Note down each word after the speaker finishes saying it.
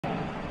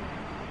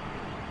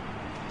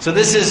So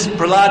this is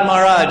Prahlad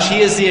Maharaj. He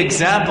is the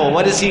example.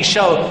 What does he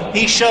show?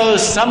 He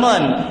shows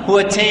someone who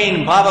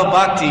attained Bhava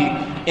Bhakti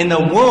in the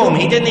womb.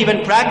 He hadn't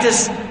even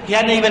practiced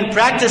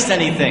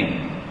anything.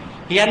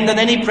 He hadn't done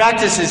any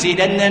practices. He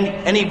hadn't done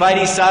any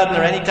Vaidhi sadhana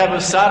or any type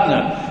of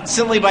sadhana.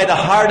 Simply by the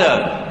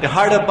Harda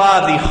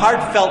Bhav, the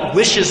heartfelt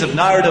wishes of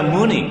Narada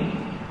Muni,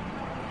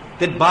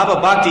 that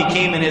Bhava Bhakti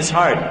came in his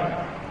heart.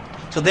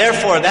 So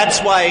therefore,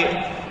 that's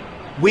why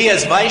we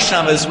as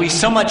Vaishnavas, we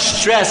so much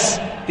stress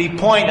the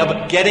point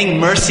of getting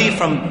mercy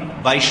from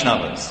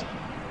Vaishnavas.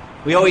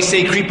 We always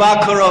say,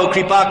 Kripa Karo,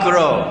 Kripa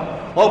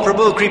Karo. Oh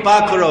Prabhu,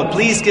 Kripa Karo,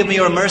 please give me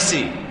your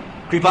mercy.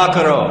 Kripa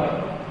Karo.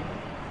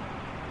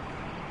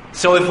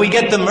 So if we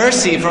get the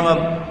mercy from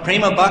a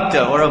Prema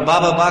Bhakta or a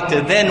Bhava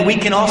Bhakta, then we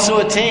can also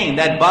attain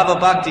that Bhava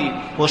Bhakti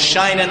will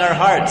shine in our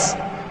hearts.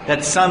 That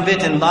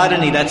Samvit and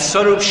Ladani, that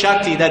Sarup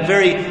Shakti, that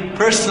very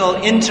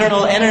personal,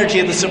 internal energy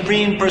of the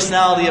Supreme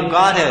Personality of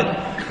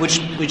Godhead, which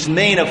is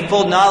made of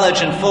full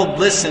knowledge and full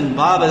bliss and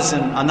bhavas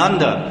and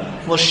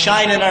ananda, will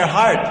shine in our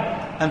heart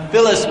and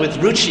fill us with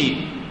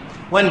ruchi.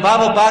 When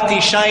Bhava Bhakti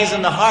shines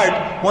in the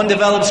heart, one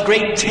develops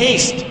great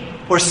taste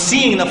for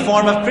seeing the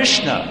form of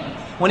Krishna.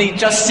 When he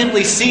just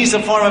simply sees the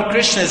form of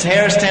Krishna, his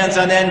hair stands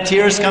on end,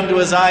 tears come to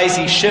his eyes,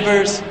 he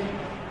shivers,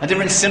 and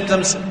different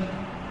symptoms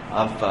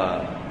of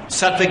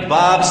sattvic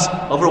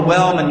bhavs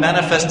overwhelm and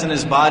manifest in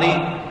his body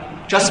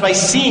just by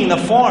seeing the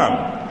form.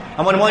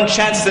 And when one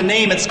chants the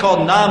name, it's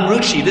called Nam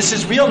Ruchi. This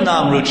is real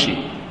Nam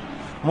Ruchi.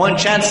 When one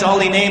chants the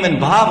holy name in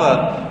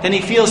bhava, then he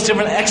feels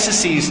different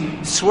ecstasies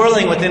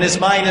swirling within his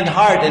mind and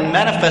heart and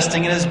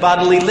manifesting in his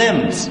bodily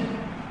limbs.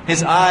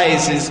 His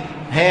eyes, his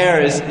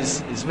hair,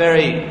 his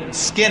very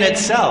skin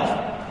itself.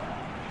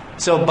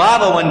 So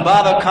bhava, when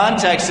bhava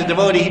contacts the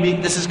devotee,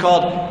 this is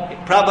called,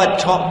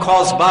 Prabhupada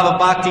calls Bhava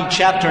Bhakti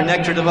chapter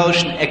Nectar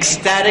Devotion,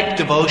 ecstatic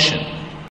devotion.